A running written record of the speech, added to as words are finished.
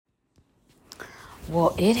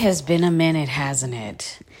Well, it has been a minute, hasn't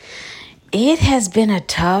it? It has been a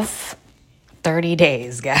tough 30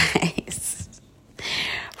 days, guys.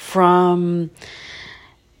 From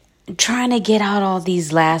trying to get out all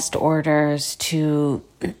these last orders to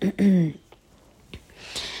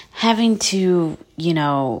having to,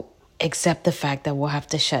 accept the fact that we'll have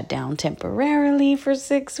to shut down temporarily for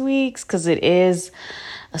 6 weeks because it is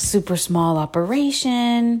a super small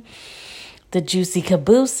operation, the juicy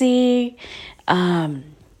caboosey. And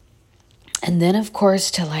then, of course,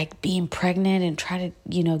 to being pregnant and try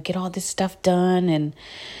to, get all this stuff done and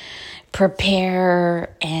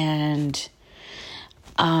prepare and,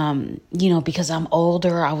 because I'm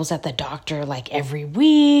older, I was at the doctor every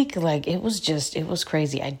week. It was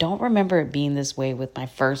crazy. I don't remember it being this way with my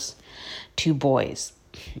first 2 boys,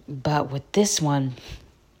 but with this one,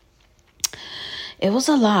 it was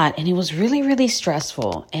a lot and it was really, really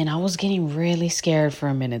stressful. And I was getting really scared for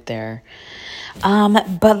a minute there.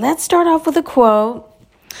 But let's start off with a quote.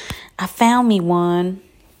 I found me one.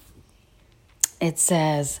 It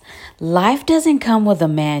says, "Life doesn't come with a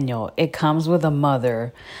manual. It comes with a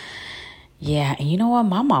mother." Yeah, and you know what?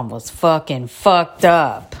 My mom was fucking fucked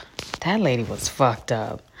up. That lady was fucked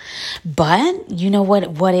up. But you know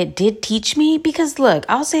what it did teach me? Because look,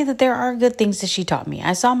 I'll say that there are good things that she taught me.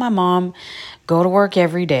 I saw my mom go to work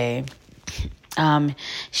every day.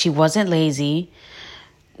 She wasn't lazy.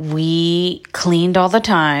 We cleaned all the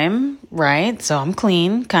time, right? So I'm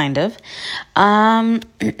clean, kind of.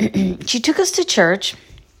 She took us to church,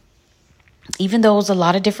 even though it was a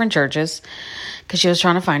lot of different churches, because she was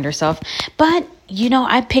trying to find herself. But,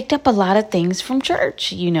 I picked up a lot of things from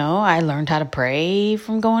church. I learned how to pray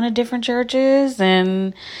from going to different churches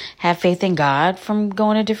and have faith in God from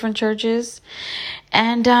going to different churches.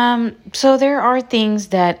 And so there are things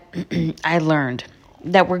that I learned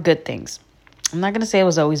that were good things. I'm not going to say it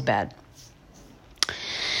was always bad.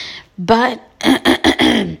 But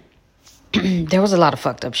there was a lot of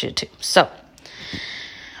fucked up shit too. So,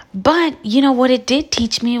 but what it did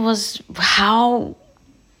teach me was how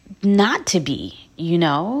not to be,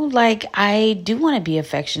 I do want to be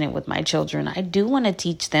affectionate with my children. I do want to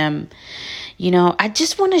teach them, I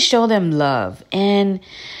just want to show them love. And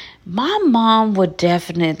my mom would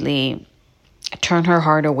definitely turn her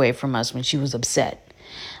heart away from us when she was upset.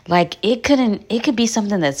 It could be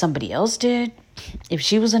something that somebody else did. If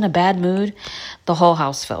she was in a bad mood, the whole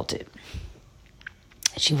house felt it.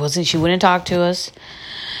 She wouldn't talk to us.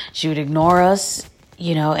 She would ignore us,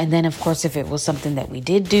 and then of course, if it was something that we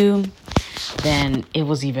did do, then it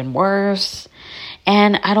was even worse.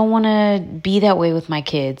 And I don't want to be that way with my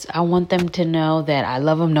kids. I want them to know that I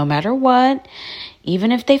love them no matter what.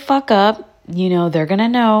 Even if they fuck up, they're going to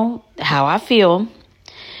know how I feel.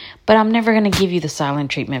 But I'm never going to give you the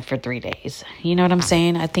silent treatment for 3 days. You know what I'm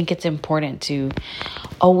saying? I think it's important to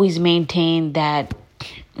always maintain that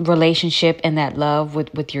relationship and that love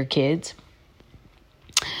with your kids.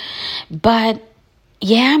 But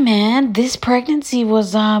yeah, man, this pregnancy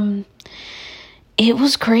was, it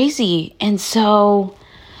was crazy. And so,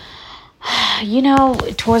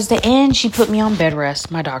 towards the end, she put me on bed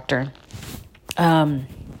rest, my doctor. And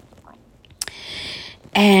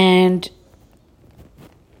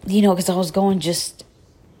because I was going just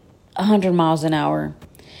 100 miles an hour.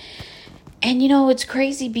 And, it's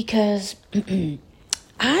crazy because I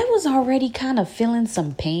was already kind of feeling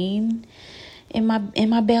some pain in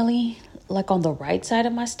my belly, on the right side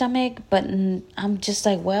of my stomach. But I'm just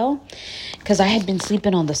because I had been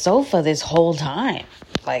sleeping on the sofa this whole time,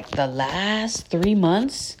 the last 3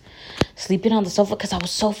 months. Sleeping on the sofa because I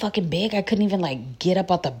was so fucking big. I couldn't even get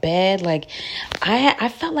up out the bed. I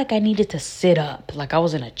felt like I needed to sit up. I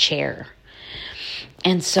was in a chair.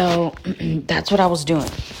 And so that's what I was doing.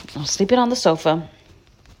 I was sleeping on the sofa.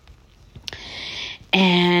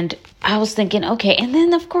 And I was thinking, okay. And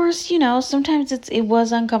then of course, sometimes it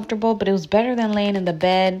was uncomfortable, but it was better than laying in the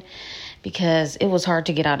bed because it was hard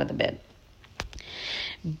to get out of the bed.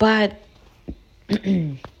 But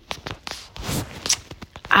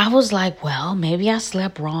I was well, maybe I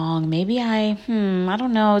slept wrong. Maybe I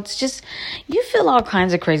don't know. It's just, you feel all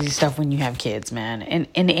kinds of crazy stuff when you have kids, man. And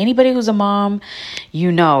anybody who's a mom,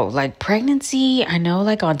 pregnancy, I know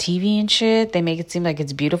on TV and shit, they make it seem like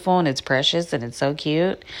it's beautiful and it's precious and it's so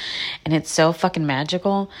cute and it's so fucking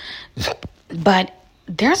magical. But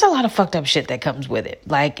there's a lot of fucked up shit that comes with it.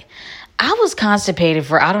 I was constipated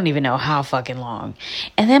for I don't even know how fucking long.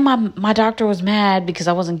 And then my doctor was mad because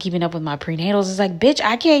I wasn't keeping up with my prenatals. It's bitch,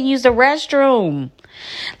 I can't use the restroom.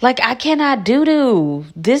 I cannot doo-doo.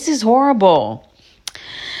 This is horrible.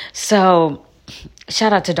 So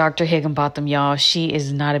shout out to Dr. Higginbotham, y'all. She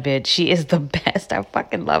is not a bitch. She is the best. I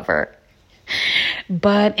fucking love her.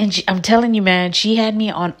 But, I'm telling you, man, she had me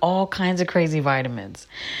on all kinds of crazy vitamins.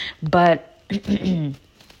 But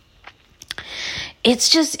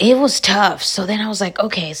it was tough. So then I was like,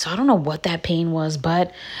 okay, so I don't know what that pain was,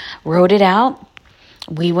 but wrote it out.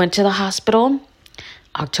 We went to the hospital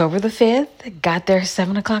October the 5th, got there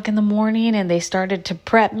 7:00 in the morning, and they started to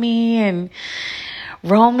prep me, and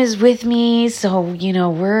Rome is with me. So,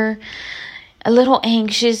 we're a little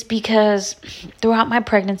anxious because throughout my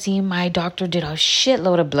pregnancy, my doctor did a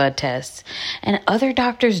shitload of blood tests, and other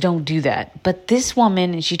doctors don't do that. But this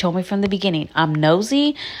woman, and she told me from the beginning, I'm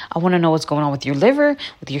nosy. I want to know what's going on with your liver,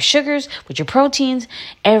 with your sugars, with your proteins,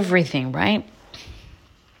 everything, right?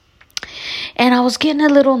 And I was getting a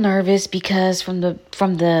little nervous because from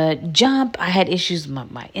the jump, I had issues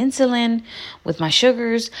with my insulin, with my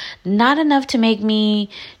sugars, not enough to make me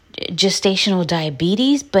gestational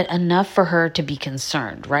diabetes, but enough for her to be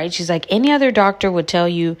concerned, right? She's like, any other doctor would tell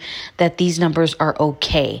you that these numbers are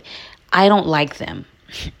okay. I don't like them,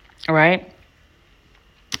 right?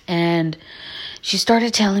 And she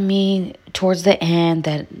started telling me towards the end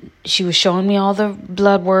that she was showing me all the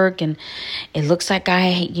blood work, and it looks like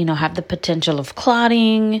I, have the potential of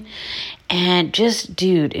clotting. And just,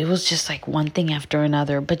 dude, it was just like one thing after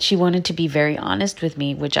another. But she wanted to be very honest with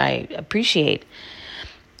me, which I appreciate.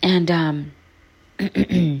 And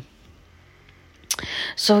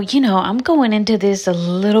so, I'm going into this a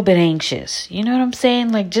little bit anxious. You know what I'm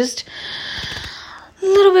saying? Like, just a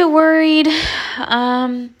little bit worried.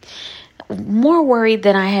 More worried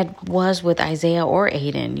than I was with Isaiah or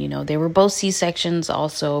Aiden. They were both C-sections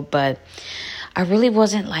also, but I really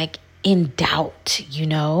wasn't like in doubt,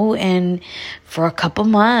 and for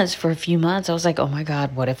a few months, I was like, oh my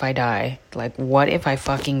God, what if I die? Like, what if I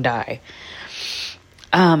fucking die?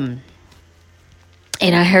 And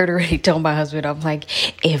I heard already told my husband, I'm like,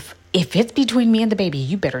 if it's between me and the baby,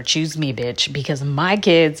 you better choose me, bitch, because my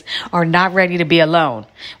kids are not ready to be alone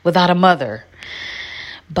without a mother.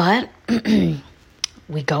 But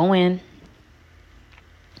we go in,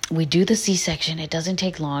 we do the C-section. It doesn't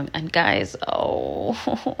take long. And guys, it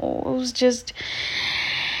was just,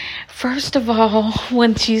 first of all,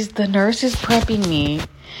 when the nurse is prepping me,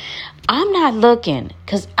 I'm not looking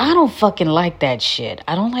because I don't fucking like that shit.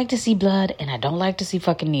 I don't like to see blood, and I don't like to see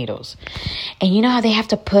fucking needles. And you know how they have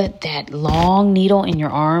to put that long needle in your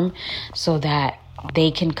arm so that they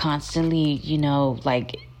can constantly,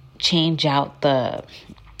 like change out the,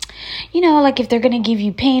 like if they're going to give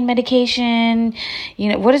you pain medication,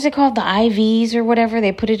 what is it called? The IVs or whatever.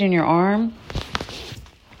 They put it in your arm.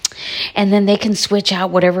 And then they can switch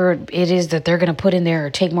out whatever it is that they're going to put in there or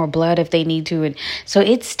take more blood if they need to. And so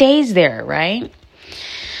it stays there, right?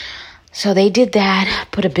 So they did that,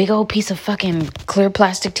 put a big old piece of fucking clear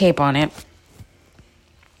plastic tape on it.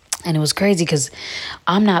 And it was crazy because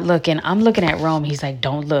I'm not looking. I'm looking at Rome. He's like,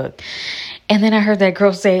 don't look. And then I heard that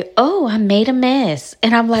girl say, oh, I made a mess.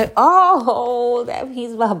 And I'm like, oh, that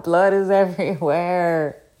means my blood is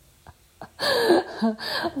everywhere.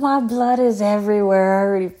 My blood is everywhere. I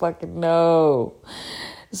already fucking know.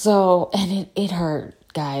 So, and it hurt,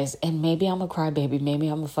 guys. And maybe I'm a crybaby. Maybe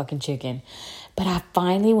I'm a fucking chicken. But I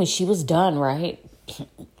finally, when she was done, right?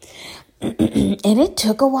 And it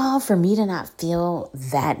took a while for me to not feel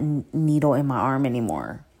that needle in my arm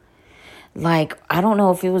anymore. Like, I don't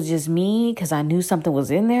know if it was just me because I knew something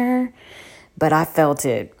was in there, but I felt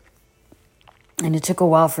it. And it took a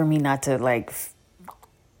while for me not to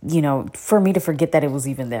for me to forget that it was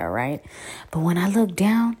even there, right? But when I looked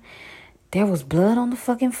down, there was blood on the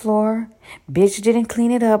fucking floor. Bitch didn't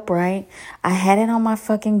clean it up right. I had it on my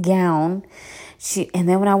fucking gown. And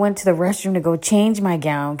then when I went to the restroom to go change my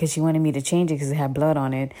gown, because she wanted me to change it because it had blood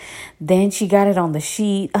on it, then she got it on the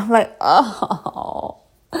sheet. I'm like, oh,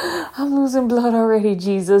 I'm losing blood already.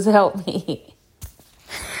 Jesus, help me.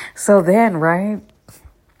 So then, right,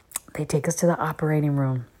 they take us to the operating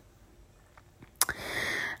room.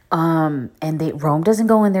 And Rome doesn't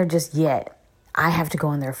go in there just yet. I have to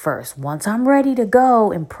go in there first. Once I'm ready to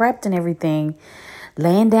go and prepped and everything,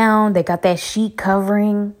 laying down, they got that sheet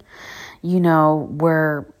covering,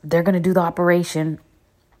 where they're going to do the operation.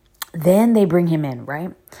 Then they bring him in,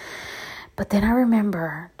 right? But then I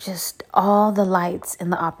remember just all the lights in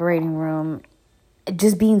the operating room,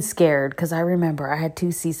 just being scared, because I remember I had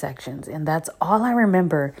 2 C-sections, and that's all I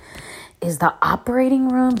remember is the operating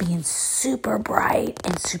room being super bright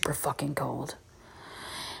and super fucking cold.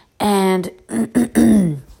 And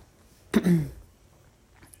the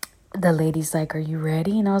lady's like, are you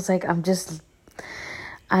ready? And I was like,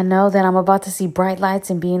 I know that I'm about to see bright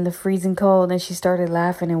lights and be in the freezing cold. And she started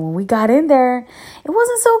laughing. And when we got in there, it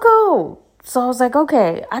wasn't so cold. So I was like,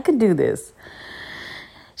 okay, I can do this.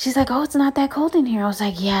 She's like, oh, it's not that cold in here. I was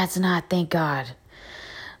like, yeah, it's not. Thank God.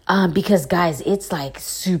 Because guys, it's like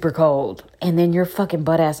super cold. And then you're fucking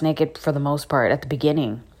butt ass naked for the most part at the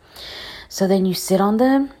beginning. So then you sit on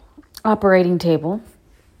the operating table.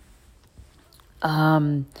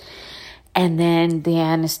 And then the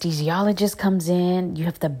anesthesiologist comes in. You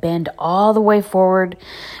have to bend all the way forward,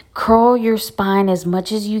 curl your spine as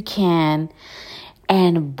much as you can.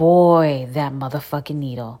 And boy, that motherfucking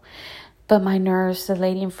needle. But my nurse, the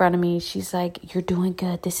lady in front of me, she's like, you're doing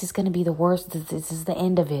good. This is going to be the worst. This is the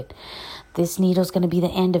end of it. This needle's going to be the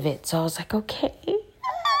end of it. So I was like, okay.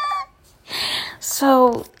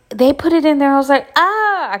 So they put it in there. I was like,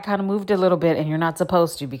 I kind of moved a little bit, and you're not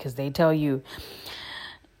supposed to because they tell you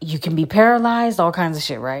you can be paralyzed, all kinds of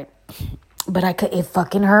shit, right? But it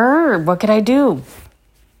fucking hurt. What could I do?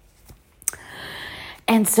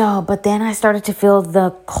 And so, but then I started to feel the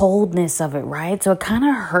coldness of it, right? So it kind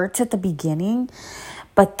of hurts at the beginning,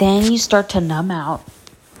 but then you start to numb out.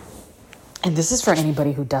 And this is for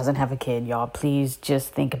anybody who doesn't have a kid, y'all. Please just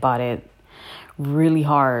think about it really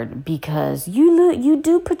hard, because you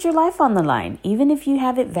do put your life on the line. Even if you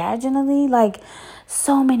have it vaginally, like,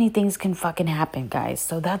 so many things can fucking happen, guys.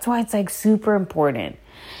 So that's why it's like super important.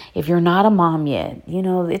 If you're not a mom yet,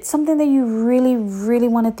 it's something that you really, really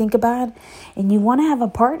want to think about. And you want to have a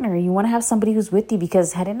partner. You want to have somebody who's with you,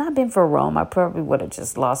 because had it not been for Rome, I probably would have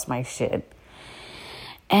just lost my shit.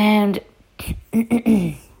 And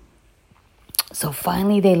so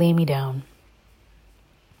finally they lay me down.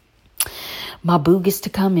 My boo gets to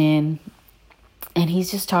come in, and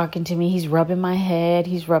he's just talking to me. He's rubbing my head.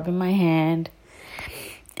 He's rubbing my hand.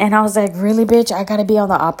 And I was like, really, bitch? I got to be on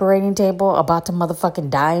the operating table about to motherfucking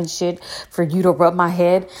die and shit for you to rub my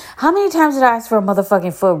head? How many times did I ask for a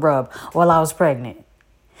motherfucking foot rub while I was pregnant?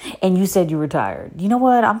 And you said you were tired. You know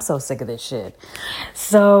what? I'm so sick of this shit.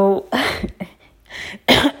 So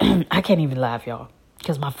I can't even laugh, y'all,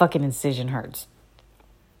 because my fucking incision hurts.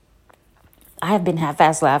 I have been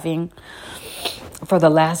half-ass laughing for the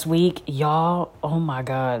last week. Y'all, oh my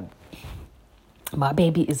God. My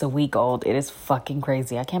baby is a week old. It is fucking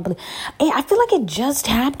crazy. I can't believe. I feel like it just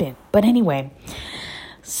happened. But anyway,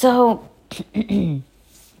 so they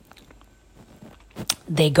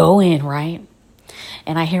go in, right?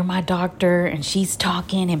 And I hear my doctor, and she's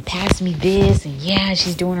talking and pass me this, and yeah,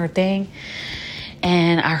 she's doing her thing.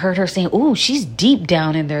 And I heard her saying, ooh, she's deep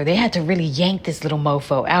down in there. They had to really yank this little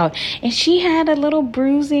mofo out. And she had a little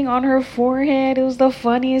bruising on her forehead. It was the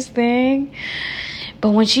funniest thing. But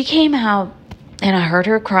when she came out, and I heard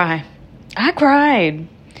her cry, I cried.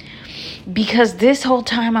 Because this whole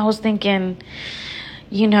time I was thinking,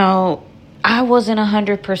 I wasn't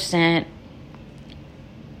 100%.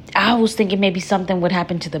 I was thinking maybe something would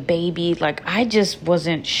happen to the baby. Like, I just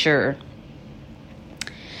wasn't sure.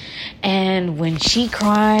 And when she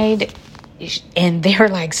cried, and they're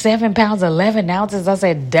like 7 pounds, 11 ounces, I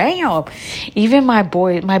said, damn. Even my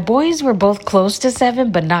boys were both close to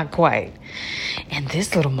 7, but not quite. And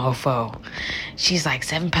this little mofo, she's like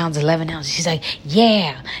 7 pounds, 11 ounces. She's like,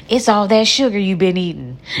 yeah, it's all that sugar you've been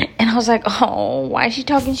eating. And I was like, oh, why is she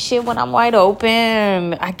talking shit when I'm wide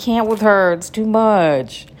open? I can't with her. It's too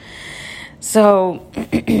much. So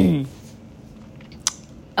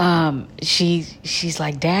she's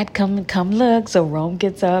like, Dad, come look. So Rome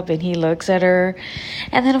gets up and he looks at her.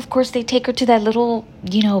 And then, of course, they take her to that little,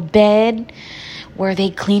 bed where they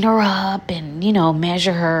clean her up and,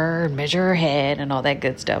 measure her head and all that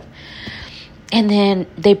good stuff. And then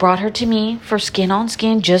they brought her to me for skin on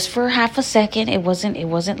skin, just for half a second. It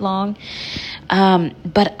wasn't long.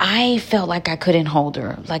 But I felt like I couldn't hold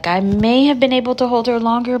her. Like, I may have been able to hold her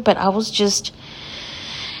longer, but I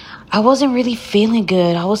wasn't really feeling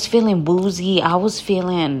good. I was feeling woozy. I was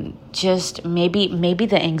feeling just maybe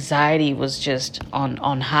the anxiety was just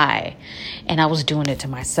on high, and I was doing it to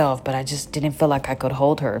myself, but I just didn't feel like I could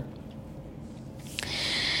hold her.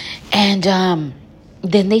 And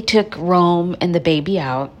then they took Rome and the baby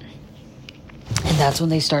out, and that's when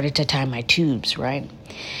they started to tie my tubes, right?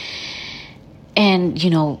 And,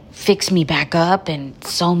 fix me back up and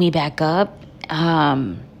sew me back up.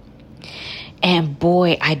 And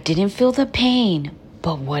boy, I didn't feel the pain,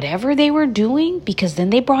 but whatever they were doing, because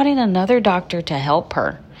then they brought in another doctor to help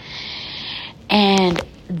her. And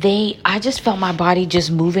I just felt my body just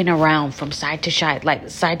moving around from side to side,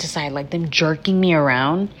 like them jerking me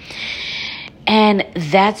around. And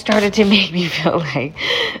that started to make me feel like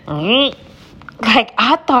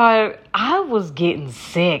I thought I was getting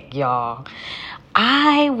sick, y'all.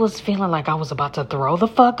 I was feeling like I was about to throw the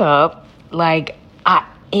fuck up.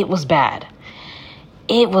 It was bad.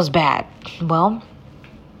 It was bad. Well,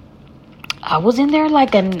 I was in there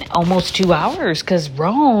like almost 2 hours because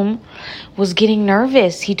Rome was getting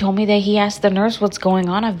nervous. He told me that he asked the nurse what's going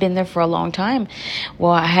on. I've been there for a long time.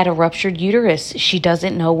 Well, I had a ruptured uterus. She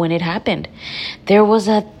doesn't know when it happened. There was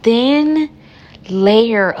a thin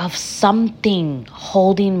layer of something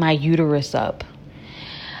holding my uterus up.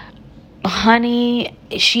 Honey,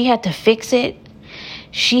 she had to fix it.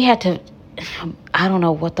 She had to, I don't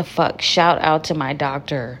know what the fuck, shout out to my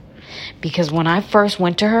doctor. Because when I first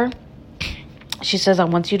went to her, she says, I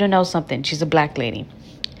want you to know something. She's a black lady,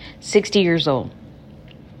 60 years old.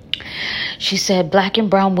 She said, black and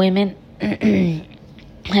brown women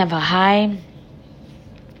have a high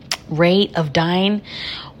rate of dying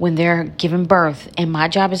when they're giving birth. And my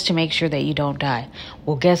job is to make sure that you don't die.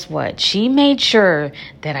 Well, guess what? She made sure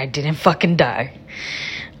that I didn't fucking die.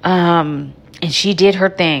 And she did her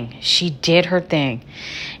thing. She did her thing.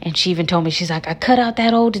 And she even told me, she's like, I cut out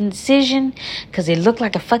that old incision because it looked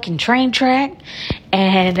like a fucking train track.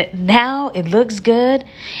 And now it looks good.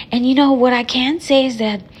 And you know what I can say is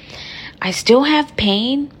that I still have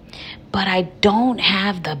pain, but I don't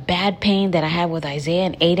have the bad pain that I had with Isaiah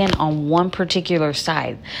and Aiden on one particular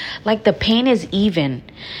side. Like the pain is even.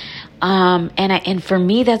 And for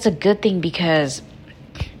me, that's a good thing because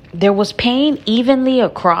there was pain evenly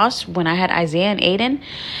across when I had Isaiah and Aiden,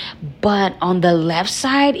 but on the left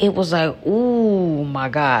side, it was like, oh my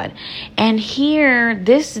God. And here,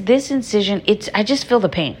 this incision, I just feel the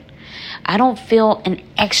pain. I don't feel an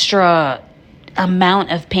extra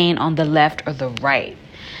amount of pain on the left or the right.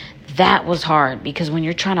 That was hard because when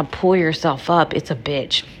you're trying to pull yourself up, it's a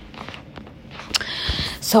bitch.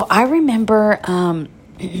 So I remember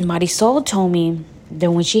Marisol told me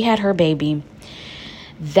that when she had her baby,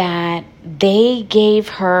 that they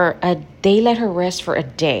let her rest for a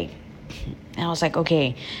day. And I was like,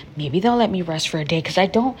 okay, maybe they'll let me rest for a day. Cause I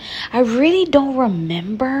really don't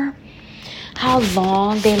remember how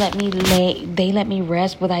long they let me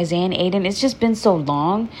rest with Isaiah and Aiden. It's just been so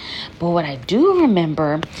long. But what I do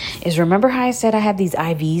remember how I said I had these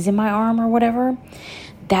IVs in my arm or whatever.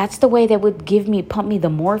 That's the way they would pump me the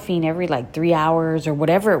morphine every like 3 hours or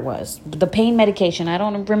whatever it was. The pain medication. I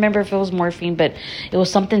don't remember if it was morphine, but it was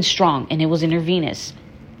something strong and it was intravenous.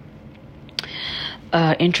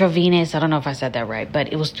 Intravenous. I don't know if I said that right,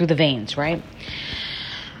 but it was through the veins, right?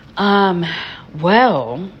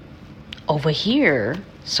 Well, over here,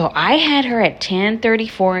 so I had her at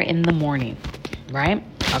 10:34 in the morning, right?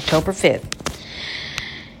 October 5th.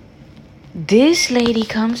 This lady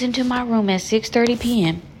comes into my room at 6:30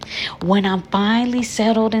 p.m. when I'm finally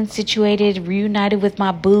settled and situated, reunited with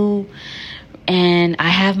my boo, and I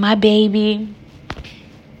have my baby.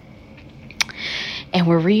 And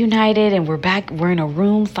we're reunited and we're back. We're in a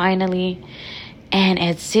room finally. And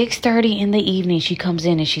at 6:30 in the evening, she comes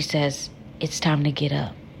in and she says, it's time to get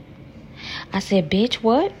up. I said, bitch,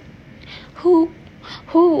 what? Who,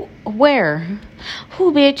 where?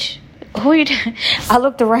 Who, bitch? Who you? I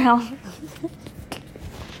looked around.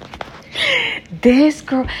 This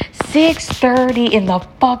girl, 6:30 in the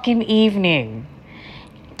fucking evening.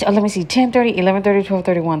 Let me see, 10:30, 11:30,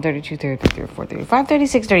 12:30, 1:30, 2:30, 3:30, 4:30, 5:30,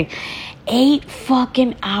 6:30. 8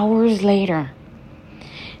 fucking hours later,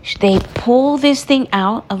 they pull this thing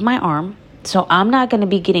out of my arm. So I'm not going to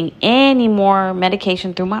be getting any more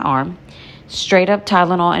medication through my arm. Straight up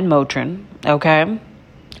Tylenol and Motrin. Okay.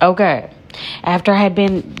 After I had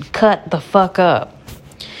been cut the fuck up.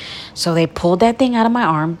 So they pulled that thing out of my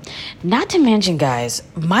arm. Not to mention, guys,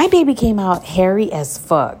 my baby came out hairy as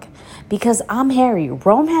fuck. Because I'm hairy.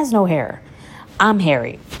 Rome has no hair. I'm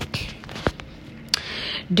hairy.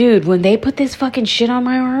 Dude, when they put this fucking shit on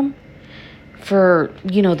my arm for,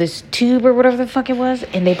 this tube or whatever the fuck it was,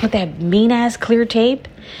 and they put that mean ass clear tape,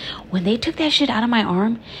 when they took that shit out of my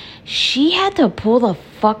arm, she had to pull the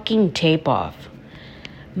fucking tape off.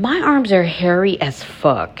 My arms are hairy as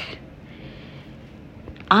fuck.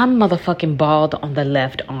 I'm motherfucking bald on the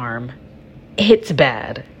left arm. It's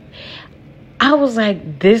bad. I was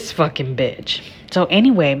like, this fucking bitch. So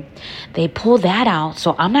anyway, they pulled that out.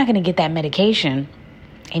 So I'm not going to get that medication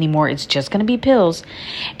anymore. It's just going to be pills.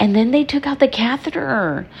 And then they took out the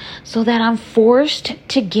catheter so that I'm forced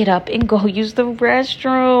to get up and go use the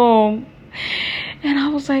restroom. And I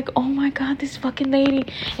was like, oh my God, this fucking lady.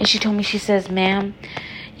 And she told me, she says, ma'am,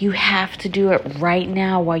 you have to do it right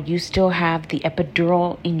now while you still have the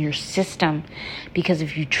epidural in your system. Because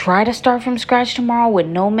if you try to start from scratch tomorrow with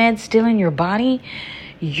no meds still in your body,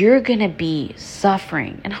 you're going to be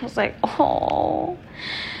suffering. And I was like, oh.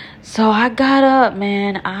 So I got up,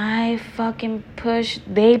 man. I fucking pushed.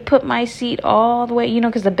 They put my seat all the way,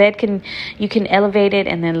 because the bed you can elevate it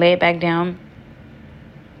and then lay it back down.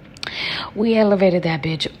 We elevated that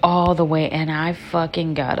bitch all the way, and I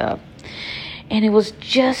fucking got up. And it was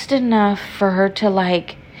just enough for her to,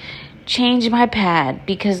 like, change my pad.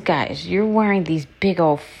 Because, guys, you're wearing these big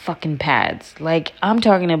old fucking pads. Like, I'm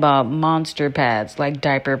talking about monster pads, like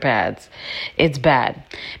diaper pads. It's bad.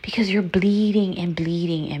 Because you're bleeding and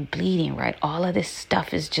bleeding and bleeding, right? All of this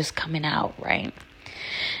stuff is just coming out, right?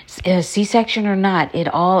 C-section or not, it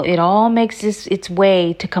all makes its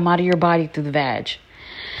way to come out of your body through the vag.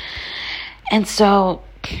 And so,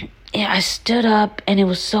 yeah, I stood up, and it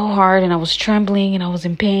was so hard, and I was trembling, and I was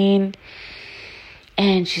in pain.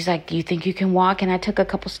 And she's like, do you think you can walk? And I took a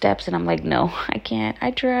couple steps, and I'm like, no, I can't.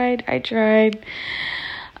 I tried.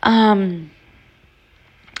 And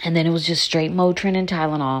then it was just straight Motrin and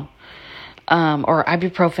Tylenol, or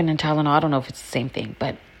ibuprofen and Tylenol. I don't know if it's the same thing,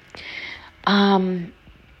 but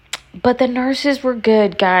the nurses were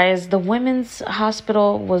good, guys. The women's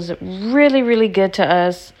hospital was really, really good to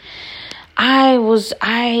us.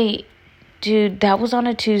 Dude, that was on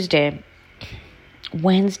a Tuesday.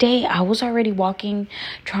 Wednesday, I was already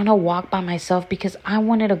trying to walk by myself because I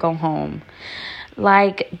wanted to go home.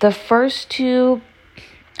 Like, the first two,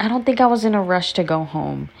 I don't think I was in a rush to go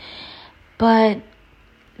home. But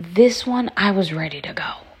this one, I was ready to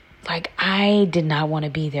go. Like, I did not want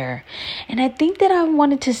to be there. And I think that I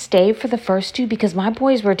wanted to stay for the first two because my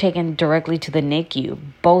boys were taken directly to the NICU.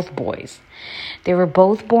 Both boys. They were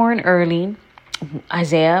both born early.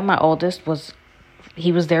 Isaiah, my oldest, was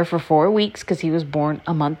there for 4 weeks because he was born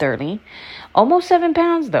a month early. Almost 7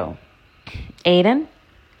 pounds, though. Aiden,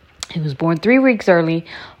 he was born 3 weeks early.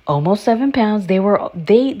 Almost 7 pounds.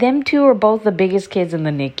 Them two are both the biggest kids in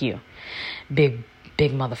the NICU. Big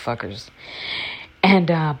motherfuckers. And,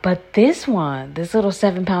 but this little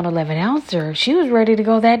 7 pound, 11 ouncer, she was ready to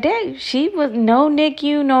go that day. She was no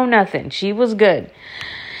NICU, no nothing. She was good.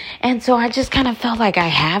 And so I just kind of felt like I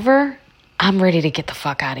have her. I'm ready to get the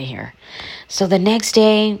fuck out of here. So the next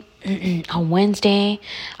day, on Wednesday,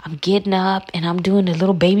 I'm getting up and I'm doing a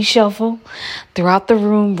little baby shuffle throughout the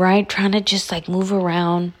room, right? Trying to just like move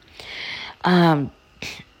around.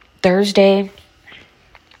 Thursday,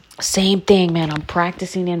 same thing, man. I'm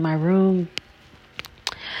practicing in my room.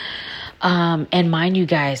 And mind you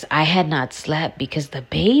guys, I had not slept because the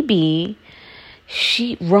baby,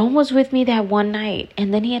 Rome was with me that one night,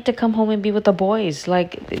 and then he had to come home and be with the boys.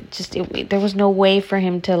 Like, there was no way for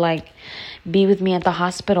him to like be with me at the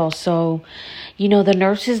hospital. So, the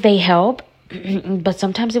nurses, they help, but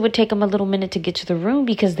sometimes it would take them a little minute to get to the room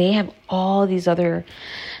because they have all these other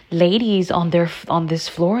ladies on this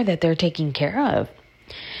floor that they're taking care of.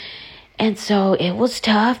 And so it was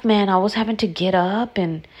tough, man. I was having to get up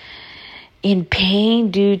and in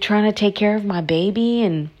pain, dude, trying to take care of my baby.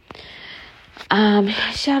 And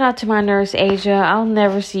shout out to my nurse, Asia. I'll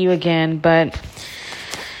never see you again. But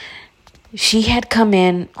she had come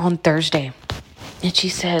in on Thursday and she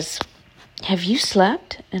says, have you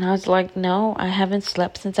slept? And I was like, no, I haven't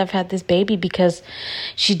slept since I've had this baby, because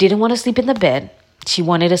she didn't want to sleep in the bed. She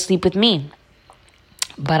wanted to sleep with me.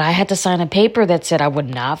 But I had to sign a paper that said I would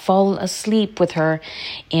not fall asleep with her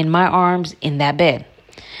in my arms in that bed.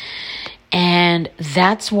 And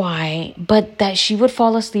that's why, but that she would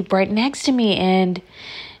fall asleep right next to me. And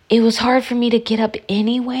it was hard for me to get up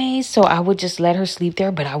anyway. So I would just let her sleep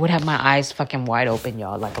there. But I would have my eyes fucking wide open,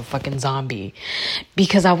 y'all, like a fucking zombie.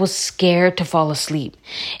 Because I was scared to fall asleep.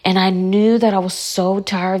 And I knew that I was so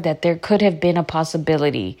tired that there could have been a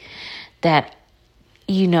possibility that,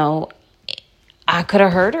 I could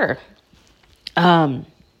have hurt her.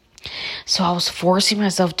 So I was forcing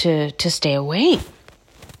myself to stay awake.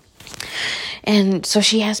 And so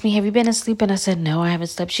she asked me, have you been asleep? And I said, no, I haven't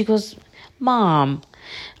slept. She goes, Mom,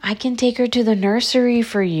 I can take her to the nursery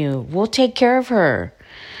for you. We'll take care of her.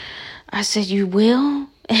 I said, you will?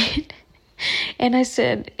 And I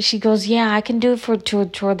said, she goes, yeah, I can do it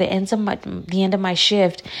toward the end of my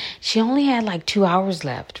shift. She only had like 2 hours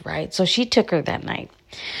left, right? So she took her that night.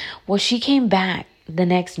 Well, she came back the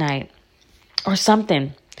next night or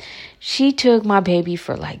something. She took my baby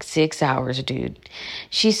for like 6 hours, dude.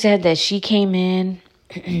 She said that she came in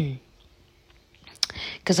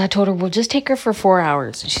because I told her, well, just take her for 4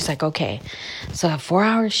 hours. And she's like, okay. So at 4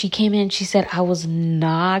 hours, she came in. She said I was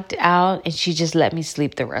knocked out and she just let me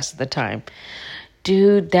sleep the rest of the time.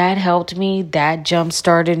 Dude, that helped me. That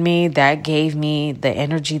jump-started me. That gave me the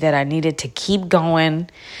energy that I needed to keep going.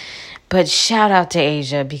 But shout out to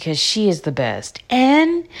Asia, because she is the best.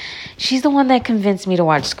 And she's the one that convinced me to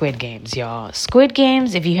watch Squid Games, y'all. Squid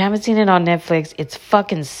Games, if you haven't seen it on Netflix, it's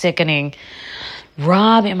fucking sickening.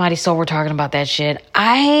 Rob and Marisol were talking about that shit.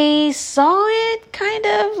 I saw it kind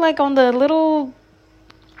of like on the little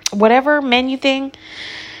whatever menu thing.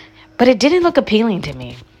 But it didn't look appealing to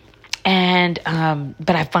me. And,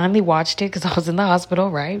 but I finally watched it because I was in the hospital,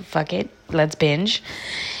 right? Fuck it. Let's binge.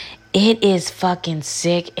 It is fucking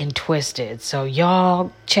sick and twisted. So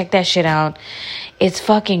y'all check that shit out. It's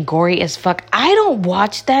fucking gory as fuck. I don't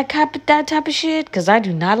watch that type of shit because I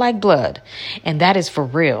do not like blood. And that is for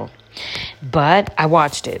real. But I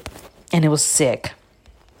watched it and it was sick.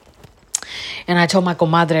 And I told my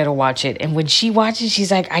comadre to watch it. And when she watched it,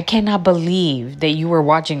 she's like, I cannot believe that you were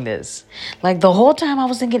watching this. Like, the whole time I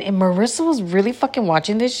was thinking, and Marissa was really fucking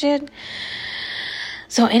watching this shit.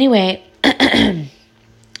 So anyway,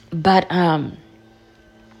 but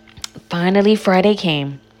finally Friday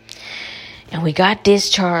came. And we got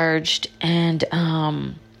discharged. And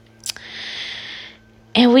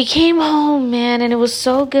we came home, man, and it was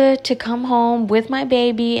so good to come home with my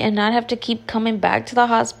baby and not have to keep coming back to the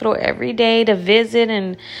hospital every day to visit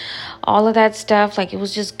and all of that stuff. Like, it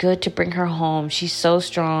was just good to bring her home. She's so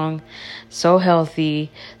strong, so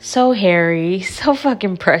healthy, so hairy, so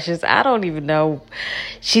fucking precious. I don't even know.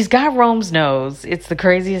 She's got Rome's nose. It's the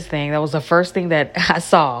craziest thing. That was the first thing that I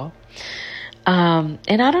saw. And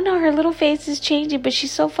I don't know, her little face is changing, but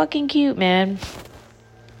she's so fucking cute, man.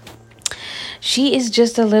 She is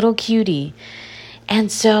just a little cutie.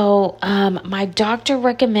 And so my doctor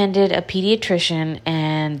recommended a pediatrician,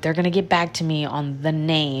 and they're going to get back to me on the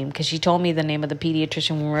name because she told me the name of the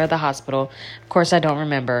pediatrician when we were at the hospital. Of course, I don't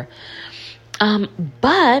remember.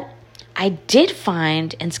 But I did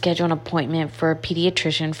find and schedule an appointment for a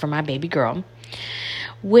pediatrician for my baby girl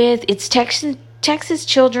with Texas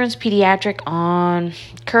Children's Pediatric on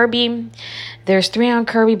Kirby. There's 3 on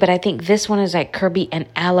Kirby, but I think this one is at Kirby and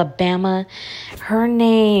Alabama. Her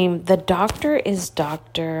name, the doctor is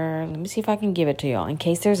Dr. Let me see if I can give it to y'all in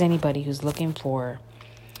case there's anybody who's looking for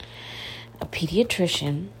a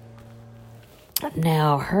pediatrician.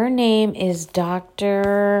 Now, her name is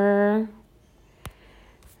Dr.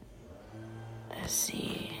 Let's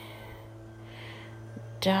see.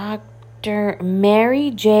 Dr.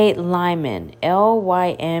 Mary J. Lyman,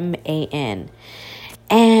 Lyman.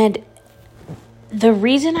 And the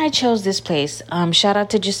reason I chose this place, shout out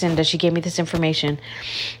to Jacinda, she gave me this information,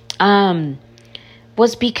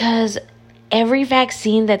 was because every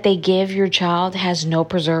vaccine that they give your child has no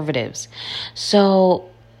preservatives. So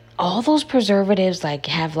all those preservatives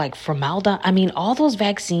have formaldehyde. All those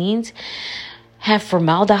vaccines have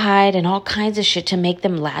formaldehyde and all kinds of shit to make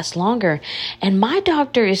them last longer. And my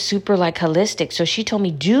doctor is super holistic. So she told me,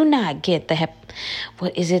 do not get the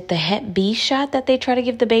the Hep B shot that they try to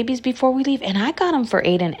give the babies before we leave? And I got them for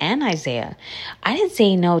Aiden and Isaiah. I didn't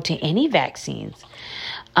say no to any vaccines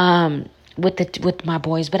with my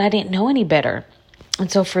boys, but I didn't know any better. And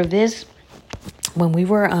so for this, when we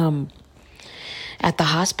were at the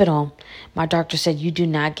hospital, my doctor said, you do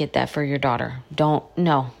not get that for your daughter. Don't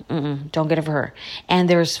get it for her. And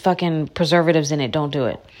there's fucking preservatives in it. Don't do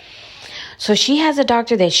it. So she has a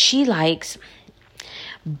doctor that she likes,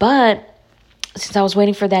 but since I was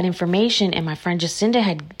waiting for that information, and my friend Jacinda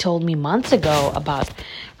had told me months ago about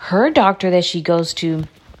her doctor that she goes to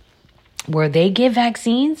where they give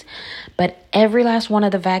vaccines, but every last one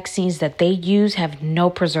of the vaccines that they use have no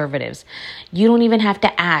preservatives. You don't even have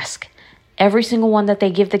to ask. Every single one that they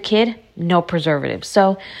give the kid, no preservatives.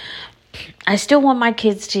 So I still want my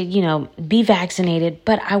kids to, be vaccinated,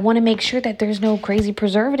 but I want to make sure that there's no crazy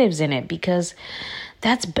preservatives in it because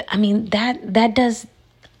that does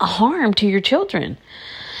harm to your children.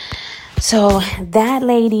 So that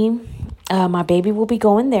lady, my baby will be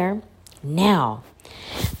going there. Now,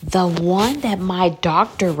 the one that my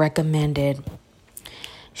doctor recommended,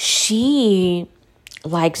 she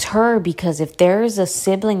likes her because if there's a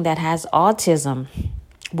sibling that has autism,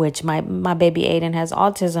 which my baby Aiden has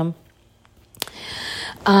autism,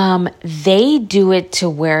 they do it to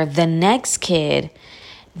where the next kid,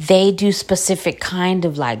 they do specific kind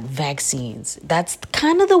of vaccines. That's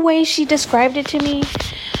kind of the way she described it to me.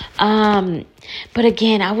 But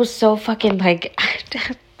again, I was so fucking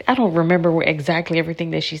I don't remember exactly everything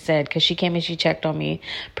that she said because she came and she checked on me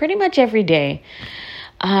pretty much every day.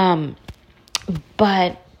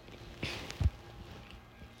 But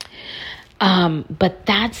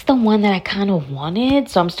that's the one that I kind of wanted.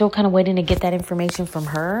 So I'm still kind of waiting to get that information from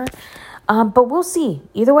her. But we'll see.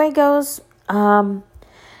 Either way it goes. I'm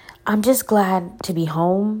just glad to be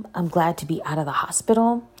home. I'm glad to be out of the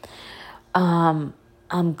hospital. I'm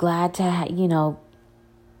glad to,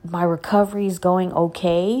 my recovery is going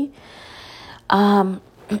okay.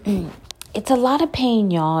 It's a lot of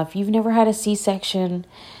pain, y'all. If you've never had a C-section,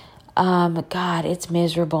 God, it's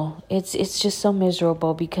miserable. It's just so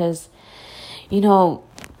miserable because,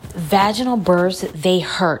 vaginal births, they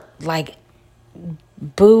hurt.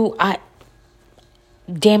 Boo,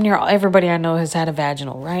 damn near everybody I know has had a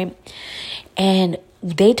vaginal, right? And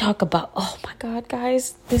they talk about, oh my God,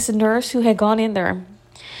 guys, this nurse who had gone in there,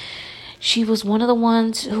 she was one of the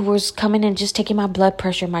ones who was coming and just taking my blood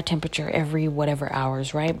pressure, my temperature every whatever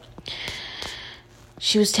hours, right?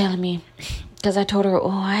 She was telling me, because I told her, oh,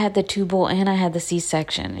 I had the tubal and I had the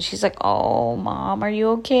C-section. And she's like, oh, Mom, are you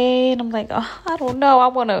okay? And I'm like, oh, I don't know. I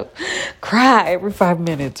want to cry every 5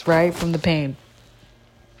 minutes, right, from the pain.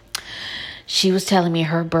 She was telling me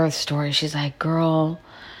her birth story. She's like, girl,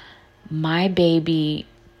 my baby,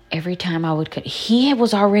 every time I would, he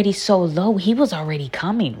was already so low. He was already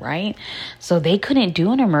coming, right? So they couldn't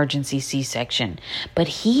do an emergency C-section. But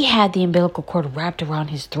he had the umbilical cord wrapped around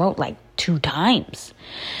his throat like 2 times.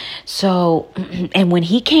 So, and when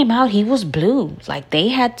he came out, he was blue. Like they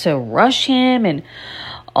had to rush him and,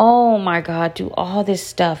 oh my God, do all this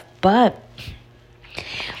stuff. But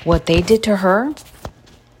what they did to her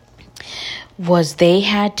was they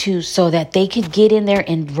had to, so that they could get in there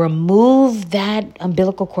and remove that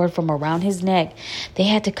umbilical cord from around his neck, they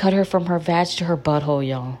had to cut her from her vag to her butthole,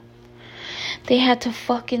 y'all. They had to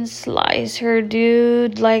fucking slice her,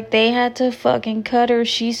 dude. Like, they had to fucking cut her.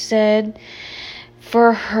 She said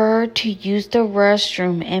for her to use the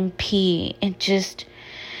restroom and pee and just,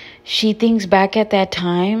 she thinks back at that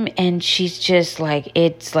time and she's just like,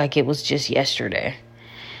 it's like it was just yesterday.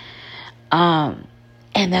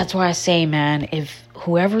 And that's why I say, man, if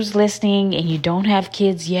whoever's listening and you don't have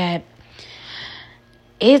kids yet,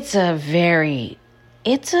 it's a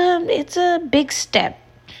big step.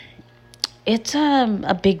 It's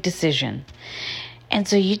a big decision. And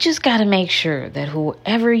so you just got to make sure that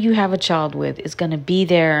whoever you have a child with is going to be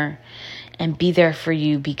there and be there for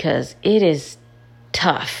you, because it is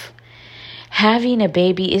tough. Having a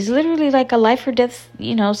baby is literally like a life or death,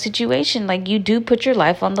 situation. Like, you do put your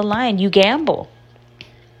life on the line. You gamble.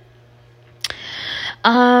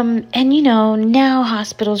 And now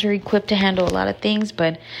hospitals are equipped to handle a lot of things,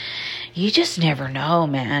 but you just never know,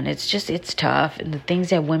 man. It's tough. And the things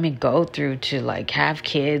that women go through to like have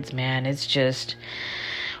kids, man, it's just,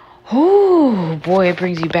 oh boy, it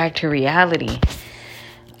brings you back to reality.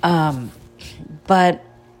 But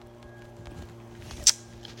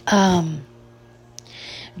the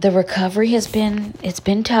recovery it's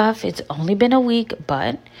been tough. It's only been a week,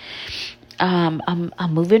 but I'm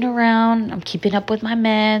moving around. I'm keeping up with my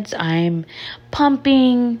meds. I'm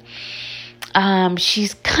pumping.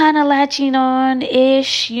 She's kind of latching on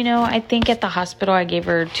ish. I think at the hospital I gave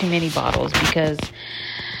her too many bottles because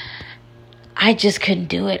I just couldn't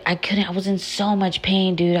do it. I was in so much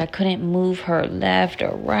pain, dude. I couldn't move her left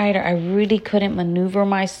or right. I really couldn't maneuver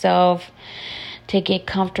myself to get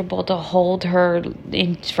comfortable to hold her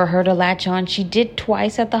for her to latch on. She did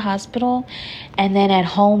twice at the hospital, and then at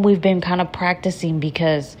home we've been kind of practicing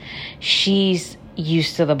because she's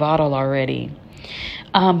used to the bottle already.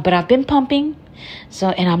 But I've been pumping,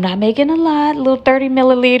 and I'm not making a lot, little 30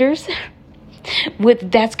 milliliters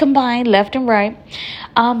that's combined left and right.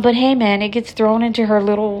 But hey, man, it gets thrown into her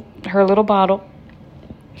little bottle,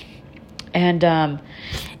 and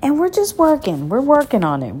we're just working. We're working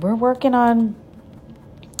on it. We're working on,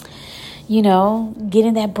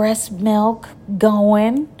 getting that breast milk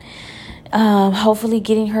going. Hopefully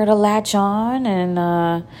getting her to latch on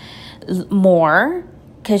and more,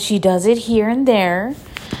 because she does it here and there.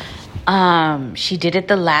 She did it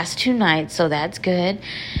the last 2 nights, so that's good.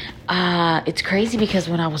 It's crazy because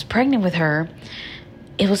when I was pregnant with her,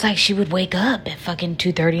 it was like she would wake up at fucking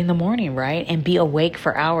 2:30 in the morning, right? And be awake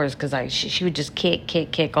for hours because she would just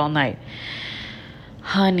kick all night.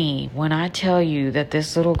 Honey, when I tell you that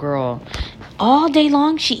this little girl, all day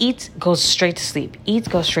long, she eats, goes straight to sleep. Eats,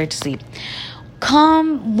 goes straight to sleep.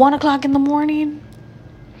 Come 1 o'clock in the morning,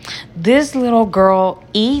 this little girl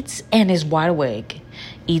eats and is wide awake.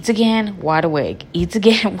 Eats again, wide awake. Eats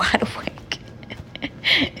again, wide awake.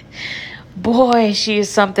 Boy, she is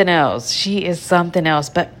something else. She is something else.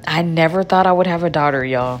 But I never thought I would have a daughter,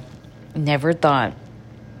 y'all. Never thought.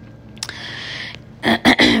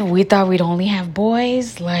 We thought we'd only have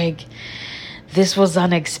boys. Like, this was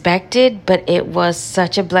unexpected, but it was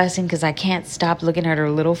such a blessing because I can't stop looking at her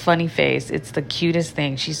little funny face. It's the cutest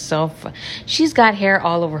thing. She's so she's got hair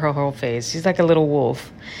all over her whole face. She's like a little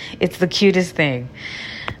wolf. It's the cutest thing.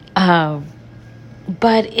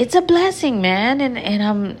 But it's a blessing, man,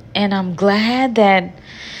 and I'm glad that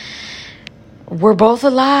we're both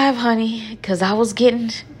alive, honey, because I was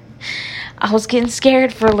getting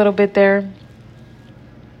scared for a little bit there.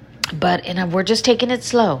 But we're just taking it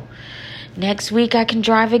slow. Next week I can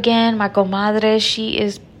drive again. My comadre, she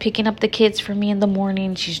is picking up the kids for me in the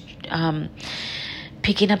morning. She's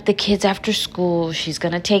picking up the kids after school. She's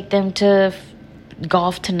going to take them to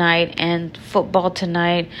golf tonight and football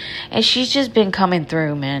tonight. And she's just been coming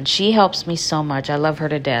through, man. She helps me so much. I love her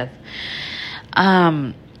to death.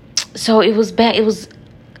 So it was bad.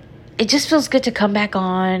 It just feels good to come back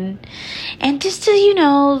on and just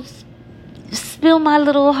to, spill my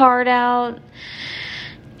little heart out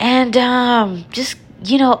and just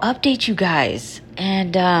update you guys.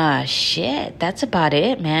 And shit, that's about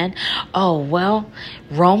it, man. Oh, well,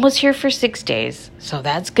 Rome was here for 6 days, so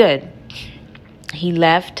that's good. He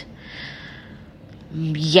left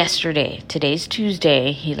yesterday. Today's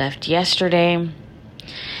Tuesday. He left yesterday.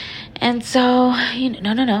 And so,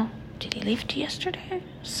 no. Did he leave yesterday?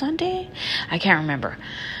 Sunday? I can't remember.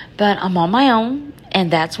 But I'm on my own.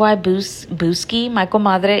 And that's why Busky, my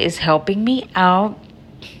comadre, is helping me out.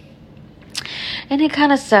 And it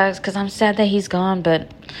kind of sucks because I'm sad that he's gone.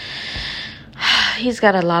 But he's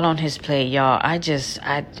got a lot on his plate, y'all. I just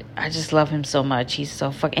love him so much. He's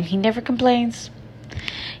so fucking... And he never complains.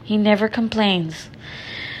 He never complains.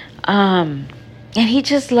 And he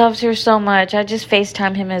just loves her so much. I just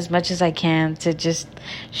FaceTime him as much as I can to just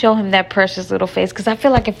show him that precious little face. Because I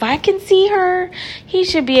feel like if I can see her, he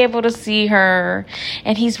should be able to see her.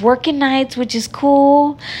 And he's working nights, which is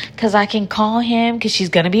cool. Because I can call him because she's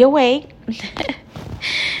going to be awake.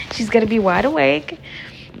 She's going to be wide awake.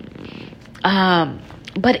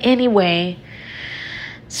 But anyway.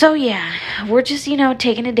 So yeah, we're just,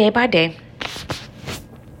 taking it day by day.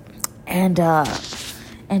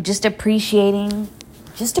 And just appreciating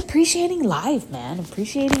life, man.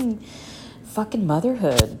 Appreciating fucking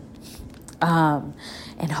motherhood.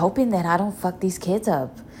 And hoping that I don't fuck these kids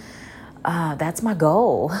up. That's my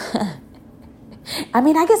goal. I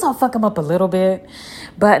mean, I guess I'll fuck them up a little bit,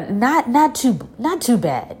 but not too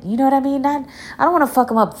bad. You know what I mean? I don't want to fuck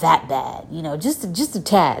them up that bad. Just a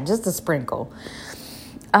tad, just a sprinkle.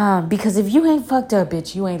 Because if you ain't fucked up,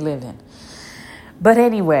 bitch, you ain't living. But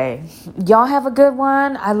anyway, y'all have a good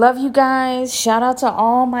one. I love you guys. Shout out to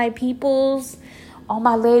all my peoples, all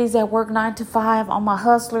my ladies that work 9 to 5, all my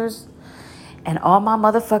hustlers, and all my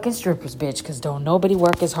motherfucking strippers, bitch. Because don't nobody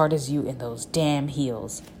work as hard as you in those damn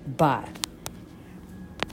heels. Bye.